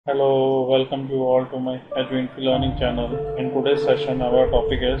Hello, welcome you all to my Advanced Learning channel. In today's session, our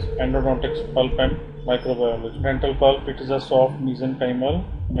topic is Endodontics Pulp and Microbiology. Dental pulp, it is a soft mesenchymal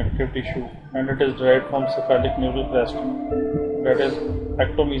connective tissue and it is derived from cephalic neural crest, that is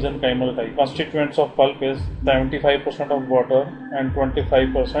ectomesenchymal type. Constituents of pulp is 75% of water and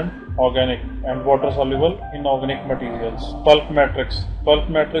 25% organic and water soluble inorganic materials. Pulp matrix. Pulp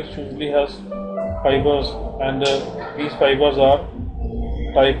matrix usually has fibers and these fibers are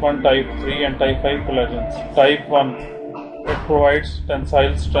Type 1, Type 3 and Type 5 collagens. Type 1, it provides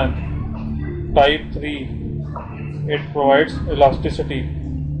tensile strength. Type 3, it provides elasticity.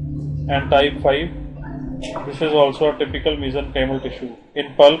 And Type 5, this is also a typical mesenchymal tissue.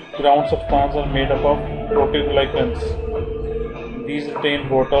 In pulp, ground substance are made up of proteoglycans. These retain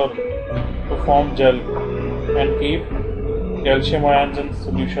water to form gel and keep calcium ions in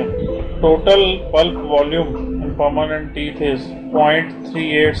solution. Total pulp volume in permanent teeth is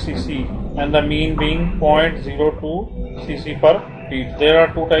 0.38 cc and the mean being 0.02 cc per teeth. There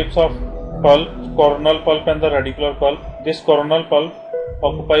are two types of pulp, coronal pulp and the radicular pulp. This coronal pulp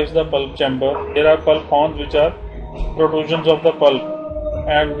occupies the pulp chamber. There are pulp horns which are protrusions of the pulp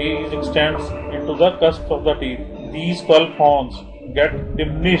and these extends into the cusp of the teeth. These pulp horns get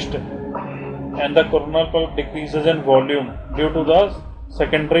diminished and the coronal pulp decreases in volume due to the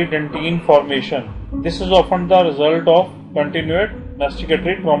secondary dentine formation. This is often the result of continued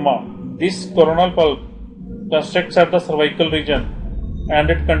masticatory trauma. This coronal pulp constricts at the cervical region and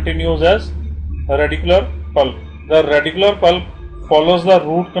it continues as radicular pulp. The radicular pulp follows the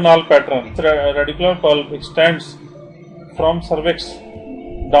root canal pattern. The radicular pulp extends from cervix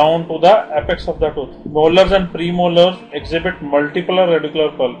down to the apex of the tooth. Molars and premolars exhibit multiple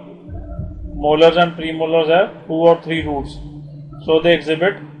radicular pulp. Molars and premolars have 2 or 3 roots, so they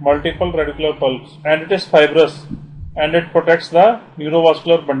exhibit multiple radicular pulps and it is fibrous and it protects the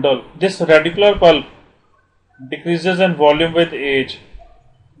neurovascular bundle. This radicular pulp decreases in volume with age.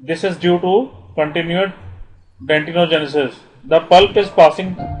 This is due to continued dentinogenesis. The pulp is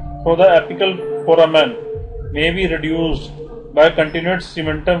passing through the apical foramen may be reduced by continued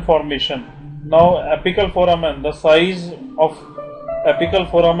cementum formation. Now apical foramen, the size of apical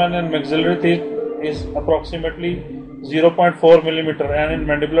foramen in maxillary teeth is approximately 0.4 mm and in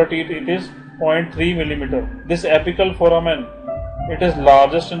mandibular teeth it is 0.3 mm. This apical foramen, it is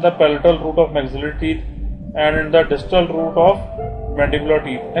largest in the palatal root of maxillary teeth and in the distal root of mandibular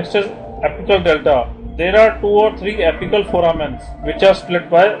teeth. Next is apical delta. There are 2 or 3 apical foramens which are split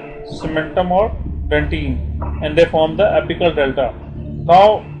by cementum or dentine and they form the apical delta.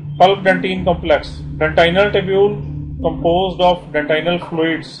 Now pulp dentine complex. Dentinal tubule composed of dentinal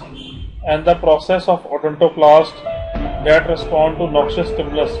fluids and the process of odontoplast that respond to noxious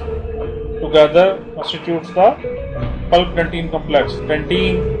stimulus together constitutes the pulp dentine complex.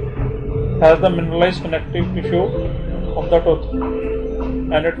 Dentine has the mineralized connective tissue of the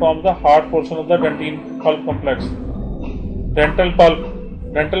tooth and it forms the hard portion of the dentine pulp complex. Dental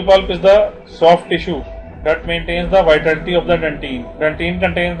pulp. Dental pulp is the soft tissue that maintains the vitality of the dentine. Dentine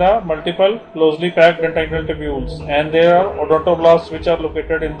contains the multiple closely packed dentinal tubules and there are odontoblasts which are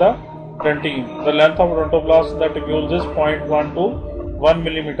located in the dentine. The length of odontoblast in the tubules is 0.1 to 1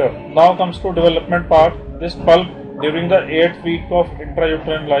 mm. Now comes to development part. This pulp, during the 8th week of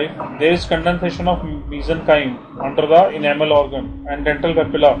intrauterine life, there is condensation of mesenchyme under the enamel organ and dental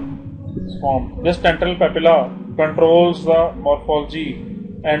papilla is formed. This dental papilla controls the morphology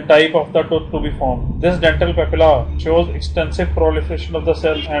and type of the tooth to be formed. This dental papilla shows extensive proliferation of the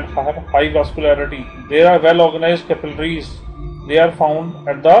cells and have high vascularity. There are well organized capillaries. They are found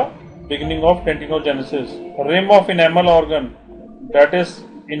at the beginning of dentinogenesis. Rim of enamel organ, that is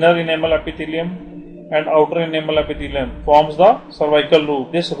inner enamel epithelium and outer enamel epithelium, forms the cervical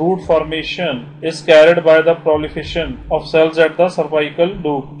loop. This root formation is carried by the proliferation of cells at the cervical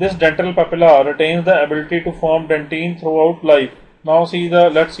loop. This dental papilla retains the ability to form dentine throughout life. Now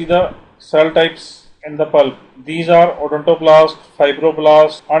let's see the cell types in the pulp. These are odontoblast,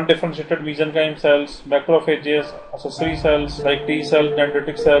 fibroblast, undifferentiated mesenchyme cells, macrophages, accessory cells like T cells,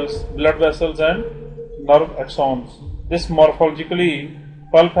 dendritic cells, blood vessels and nerve axons. This morphologically,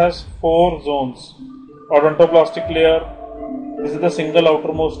 pulp has 4 zones. Odontoblastic layer, this is the single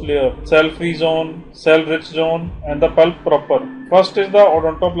outermost layer, cell-free zone, cell-rich zone and the pulp proper. First is the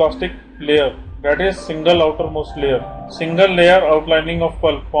odontoblastic layer, that is single outermost layer. Single layer outlining of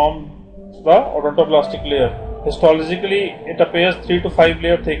pulp forms the odontoblastic layer. Histologically, it appears 3 to 5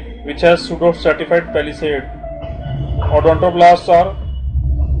 layer thick, which has pseudo-stratified palisade. Odontoblasts are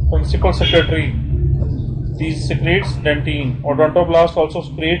principal secretory. These secretes dentine. Odontoblasts also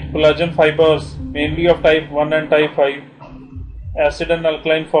secrete collagen fibers, mainly of type 1 and type 5. acid and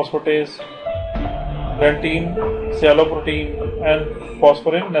alkaline phosphatase, dentine, sialoprotein, and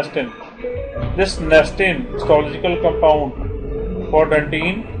phosphorin nestin. This nestin histological compound for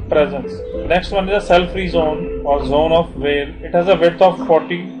dentine presence. Next one is a cell-free zone or zone of Weil. It has a width of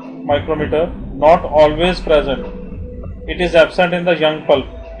 40 micrometer, not always present. It is absent in the young pulp.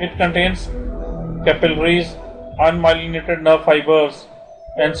 It contains capillaries, unmyelinated nerve fibers,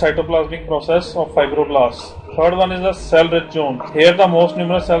 and cytoplasmic process of fibroblasts. Third one is the cell-rich zone. Here the most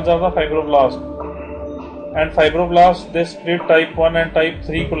numerous cells are the fibroblasts. And fibroblasts, they split type 1 and type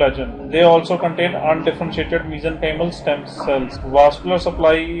 3 collagen. They also contain undifferentiated mesenchymal stem cells. Vascular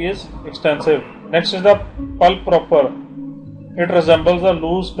supply is extensive. Next is the pulp proper. It resembles a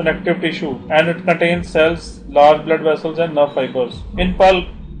loose connective tissue and it contains cells, large blood vessels and nerve fibers. In pulp,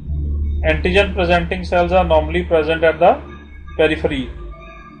 antigen presenting cells are normally present at the periphery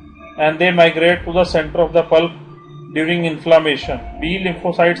and they migrate to the center of the pulp during inflammation. B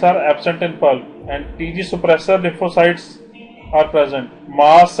lymphocytes are absent in pulp and Tg suppressor lymphocytes are present.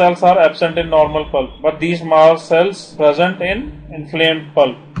 Mast cells are absent in normal pulp, but these mast cells present in inflamed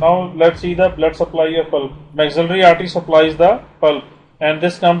pulp. Now let's see the blood supply of pulp. Maxillary artery supplies the pulp and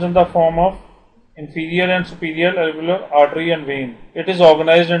this comes in the form of inferior and superior alveolar artery and vein. It is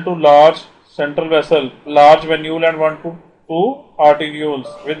organized into large central vessel, large venule and 1 to 2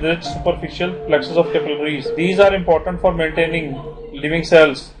 arterioles with rich superficial plexus of capillaries. These are important for maintaining living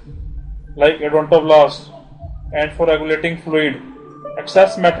cells like odontoblasts and for regulating fluid.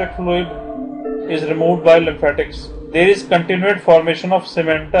 Excess metric fluid is removed by lymphatics. There is continued formation of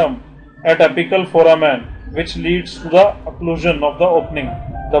cementum at apical foramen which leads to the occlusion of the opening.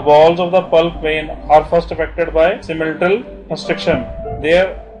 The walls of the pulp vein are first affected by cemental constriction.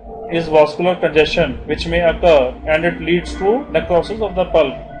 There is vascular congestion which may occur and it leads to necrosis of the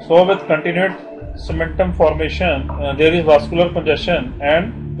pulp. So with continued cementum formation, there is vascular congestion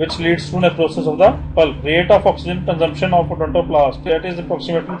and which leads to necrosis of the pulp. Rate of oxygen consumption of odontoblast, that is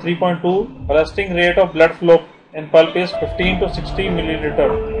approximately 3.2. Resting rate of blood flow in pulp is 15 to 60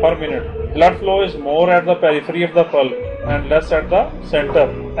 milliliter per minute. Blood flow is more at the periphery of the pulp and less at the center.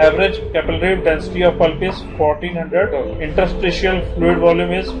 Average capillary density of pulp is 1400. Interstitial fluid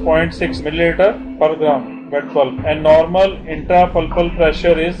volume is 0.6 milliliter per gram wet pulp and normal intrapulpal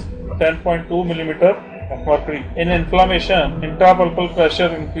pressure is 10.2 millimeter of mercury. In inflammation, intrapulpal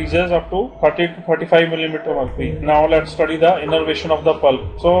pressure increases up to 30 to 35 millimeter mercury. Now let's study the innervation of the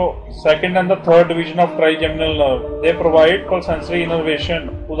pulp. So second and the third division of trigeminal nerve, they provide sensory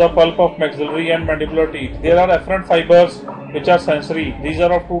innervation to the pulp of maxillary and mandibular teeth. There are afferent fibers which are sensory. These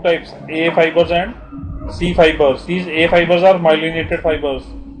are of two types, A fibers and C fibers. These A fibers are myelinated fibers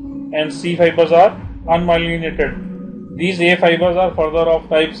and C fibers are unmyelinated. These A fibers are further of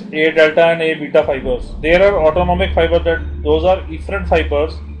types A delta and A beta fibers. There are autonomic fibers, those are efferent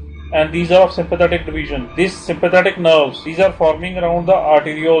fibers, and these are of sympathetic division. These sympathetic nerves, these are forming around the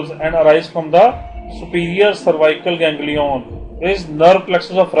arterioles and arise from the superior cervical ganglion. There is nerve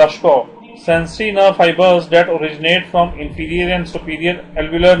plexus of Rushkoff. Sensory nerve fibers that originate from inferior and superior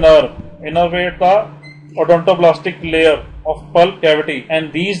alveolar nerve innervate the odontoblastic layer of pulp cavity,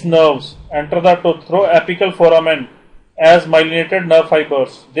 and these nerves enter the tooth through apical foramen as myelinated nerve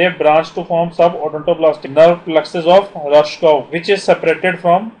fibers. They branch to form subodontoblastic nerve plexus of Rushkoff, which is separated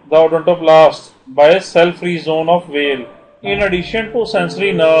from the odontoblast by a cell-free zone of Weil. In addition to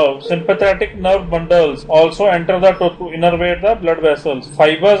sensory nerves, sympathetic nerve bundles also enter the tooth to innervate the blood vessels.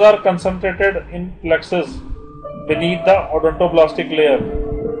 Fibers are concentrated in plexus beneath the odontoblastic layer,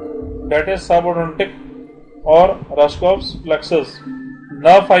 that is subodontic or Rushkoff's plexus.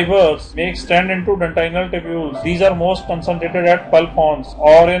 Nerve fibers may extend into dentinal tubules. These are most concentrated at pulp horns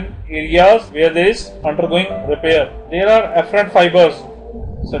or in areas where there is undergoing repair. There are afferent fibers,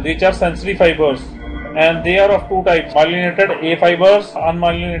 so these are sensory fibers, and they are of two types, myelinated A fibers,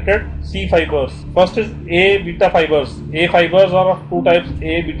 unmyelinated C fibers. First is A beta fibers. A fibers are of two types,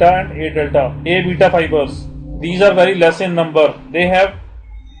 A beta and A delta. A beta fibers, these are very less in number. They have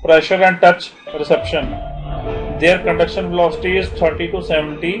pressure and touch reception. Their conduction velocity is 30 to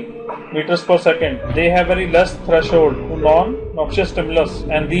 70 meters per second. They have very less threshold to non-noxious stimulus,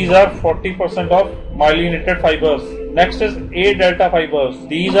 and these are 40% of myelinated fibers. Next is A delta fibers.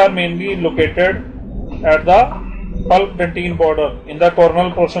 These are mainly located at the pulp dentine border in the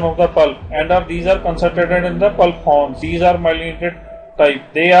coronal portion of the pulp, and these are concentrated in the pulp horns. These are myelinated type.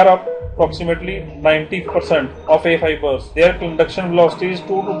 They are approximately 90% of A fibers. Their conduction velocity is 2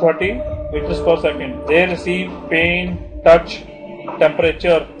 to 30 meters per second. They receive pain, touch,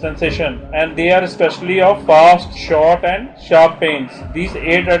 temperature sensation, and they are especially of fast, short and sharp pains. These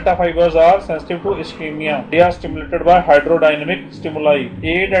A delta fibers are sensitive to ischemia. They are stimulated by hydrodynamic stimuli.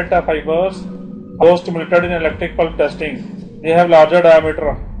 A delta fibers, those stimulated in electric pulp testing, they have larger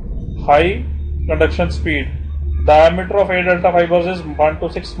diameter, high conduction speed. Diameter of A delta fibers is 1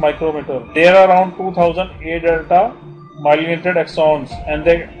 to 6 micrometer. There are around 2000 A delta myelinated axons, and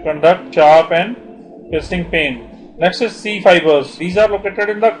they conduct sharp and piercing pain. Next is C fibers. These are located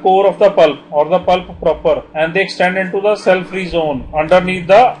in the core of the pulp or the pulp proper, and they extend into the cell-free zone underneath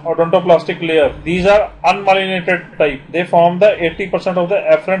the odontoplastic layer. These are unmyelinated type. They form the 80% of the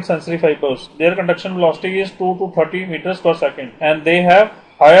afferent sensory fibers. Their conduction velocity is 2 to 30 meters per second, and they have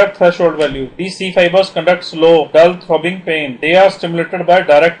higher threshold value. These C fibers conduct slow, dull throbbing pain. They are stimulated by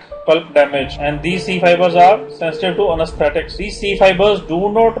direct pulp damage, and these C fibers are sensitive to anesthetics. These C fibers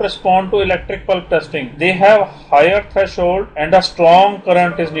do not respond to electric pulp testing. They have higher threshold and a strong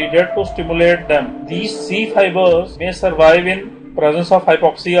current is needed to stimulate them. These C fibers may survive in presence of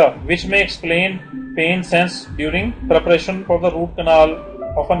hypoxia, which may explain pain sense during preparation for the root canal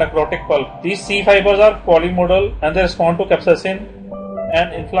of a necrotic pulp. These C fibers are polymodal, and they respond to capsaicin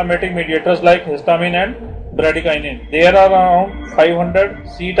and inflammatory mediators like histamine and bradykinin. There are around 500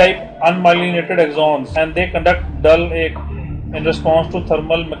 C-type unmyelinated axons, and they conduct dull ache in response to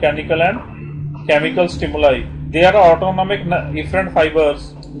thermal, mechanical and chemical stimuli. They are autonomic efferent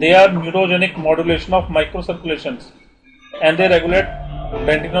fibers. They are neurogenic modulation of microcirculations, and they regulate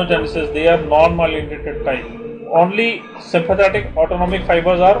dentinogenesis. They are non-myelinated type. Only sympathetic autonomic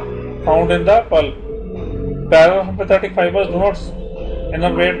fibers are found in the pulp. Parasympathetic fibers do not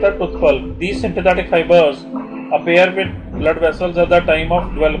innervate the tooth pulp. These sympathetic fibers appear with blood vessels at the time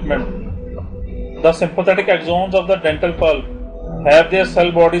of development. The sympathetic axons of the dental pulp have their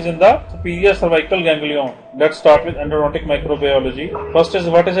cell bodies in the superior cervical ganglion. Let's start with endodontic microbiology. First is,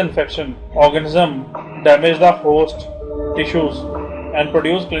 what is infection? Organism damage the host tissues and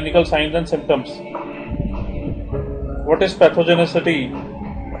produce clinical signs and symptoms. What is pathogenicity?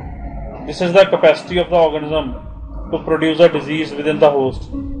 This is the capacity of the organism to produce a disease within the host.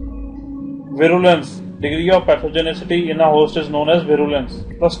 Virulence, degree of pathogenicity in a host is known as virulence.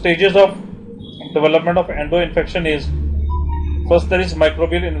 The stages of development of endo-infection is, first there is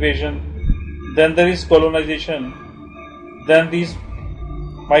microbial invasion, then there is colonization, then these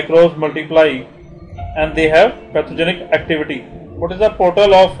microbes multiply and they have pathogenic activity. What is the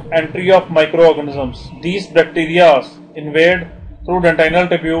portal of entry of microorganisms? These bacteria invade through dentinal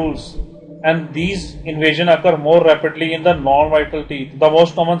tubules, and these invasion occur more rapidly in the non-vital teeth. The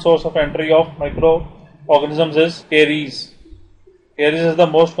most common source of entry of microorganisms is caries. Caries is the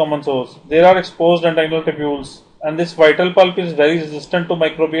most common source. There are exposed dentinal tubules, and this vital pulp is very resistant to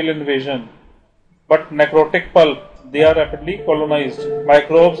microbial invasion. But necrotic pulp, they are rapidly colonized.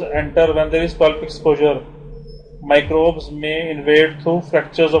 Microbes enter when there is pulp exposure. Microbes may invade through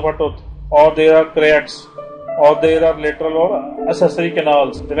fractures of a tooth, or there are cracks, or there are lateral or accessory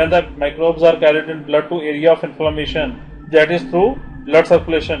canals. When the microbes are carried in blood to area of inflammation, that is through blood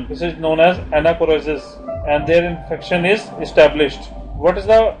circulation. This is known as anachoresis, and their infection is established. What is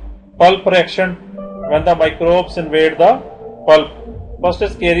the pulp reaction when the microbes invade the pulp? First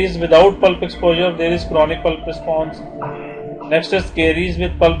is caries without pulp exposure, there is chronic pulp response. Next is caries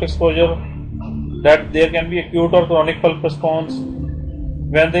with pulp exposure, that there can be acute or chronic pulp response.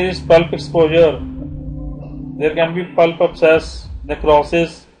 When there is pulp exposure, there can be pulp abscess,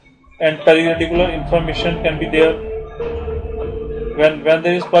 necrosis, and periradicular inflammation can be there. When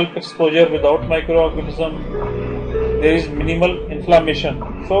there is pulp exposure without microorganism, there is minimal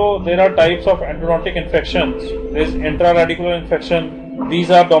inflammation. So there are types of endodontic infections. There is intraradicular infection. These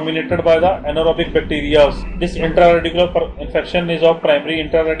are dominated by the anaerobic bacteria. This intraradicular infection is of primary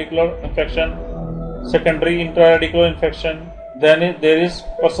intraradicular infection, secondary intraradicular infection. Then there is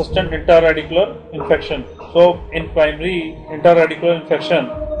persistent intraradicular infection. So in primary intraradicular infection,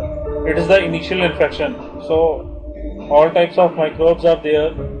 it is the initial infection. So all types of microbes are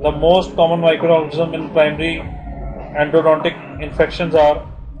there. The most common microorganism in primary endodontic infections are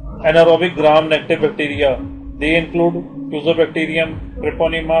anaerobic gram-negative bacteria. They include Fusobacterium,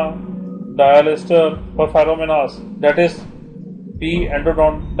 Treponema, Dialister, Porphyromonas, that is P.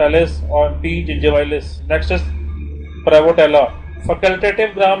 endodontalis or P. gingivalis. Next is Pravotella.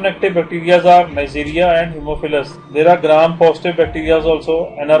 Facultative gram-negative bacteria are Neisseria and Haemophilus. There are gram-positive bacteria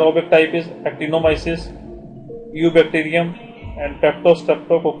also. Anaerobic type is Actinomyces, Eubacterium and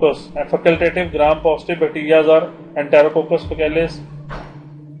Peptostreptococcus. And facultative gram-positive bacteria are Enterococcus faecalis,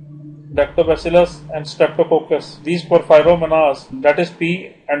 Lactobacillus and Streptococcus. These Porphyromonas, that is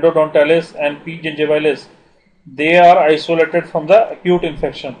P. endodontalis and P. gingivalis, they are isolated from the acute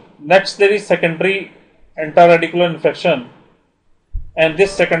infection. Next, there is secondary intraradicular infection, and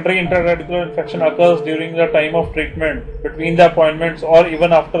this secondary intraradicular infection occurs during the time of treatment, between the appointments, or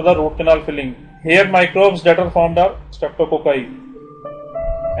even after the root canal filling. Here, microbes that are found are streptococci,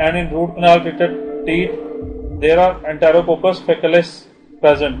 and in root canal treated teeth there are Enterococcus faecalis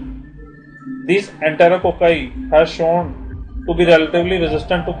present. These Enterococci have shown to be relatively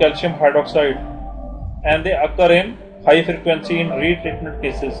resistant to calcium hydroxide, and they occur in high frequency in retreatment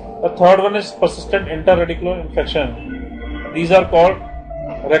cases. The third one is persistent intraradicular infection. These are called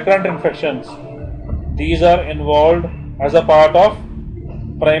recurrent infections. These are involved as a part of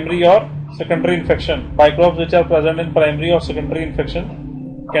primary or secondary infection. Microbes which are present in primary or secondary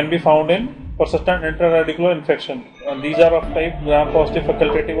infection can be found in persistent intraradicular infection, and these are of type gram-positive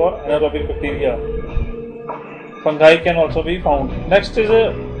facultative or anaerobic bacteria. Fungi can also be found. Next is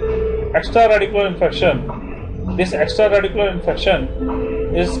a extraradicular infection. This extraradicular infection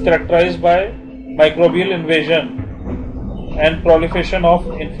is characterized by microbial invasion and proliferation of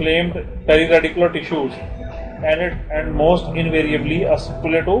inflamed periradicular tissues, and most invariably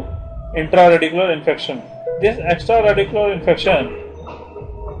associated to intraradicular infection. This extraradicular infection,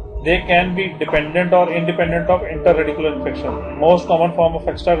 they can be dependent or independent of intraradicular infection. Most common form of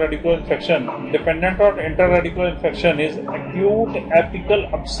extraradicular infection, dependent on intraradicular infection, is acute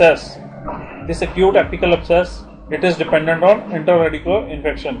apical abscess. This acute apical abscess, it is dependent on intraradicular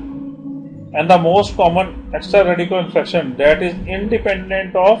infection. And the most common extraradicular infection that is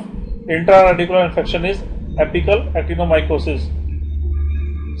independent of intraradicular infection is apical actinomycosis,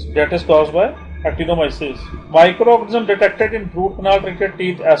 that is caused by actinomyces. Microorganisms detected in root canal treated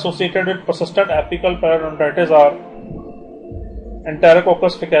teeth associated with persistent apical periodontitis are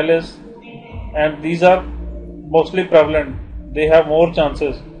Enterococcus faecalis, and these are mostly prevalent. They have more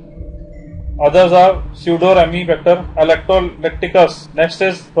chances. Others are Pseudoramibacter alectolacticus. Next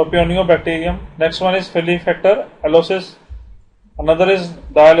is Propionibacterium. Next one is Filifactor allosis. Another is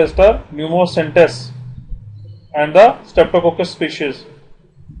Dialister pneumocentes, and the Streptococcus species.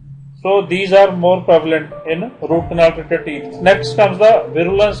 So these are more prevalent in root canal treated teeth. Next comes the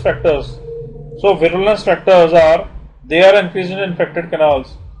virulence factors. So virulence factors are, they are increased in infected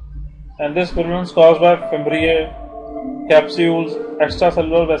canals, and this virulence caused by fimbriae, capsules,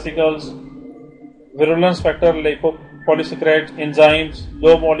 extracellular vesicles, virulence factor lipopolysaccharides, enzymes,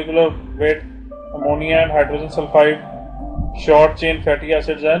 low molecular weight ammonia and hydrogen sulfide, short chain fatty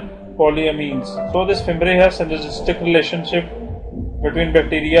acids, and polyamines. So this fimbriae has synergistic relationship between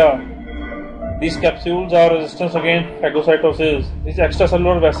bacteria. These capsules are resistant against phagocytosis. These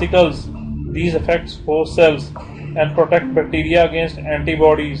extracellular vesicles, these affect host cells and protect bacteria against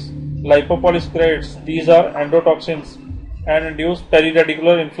antibodies. Lipopolysaccharides, these are endotoxins and induce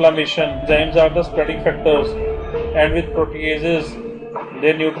periradicular inflammation. Enzymes are the spreading factors, and with proteases,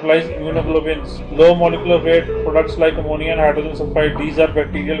 they neutralize immunoglobulins. Low molecular weight products like ammonia and hydrogen sulfide, these are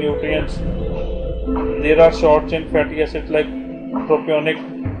bacterial nutrients. There are short chain fatty acids like propionic,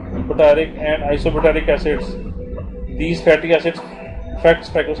 butyric and isobutyric acids. These fatty acids affect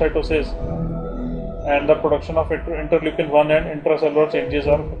phagocytosis, and the production of interleukin 1 and intracellular changes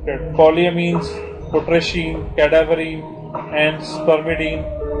are affected. Polyamines, putrescine, cadaverine and spermidine,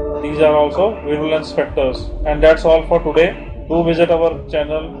 these are also virulence factors. And that's all for today. Do visit our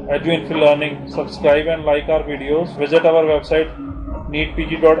channel EduInfy Learning, subscribe and like our videos. Visit our website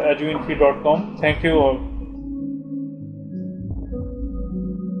neetpg.eduinfy.com. Thank you all.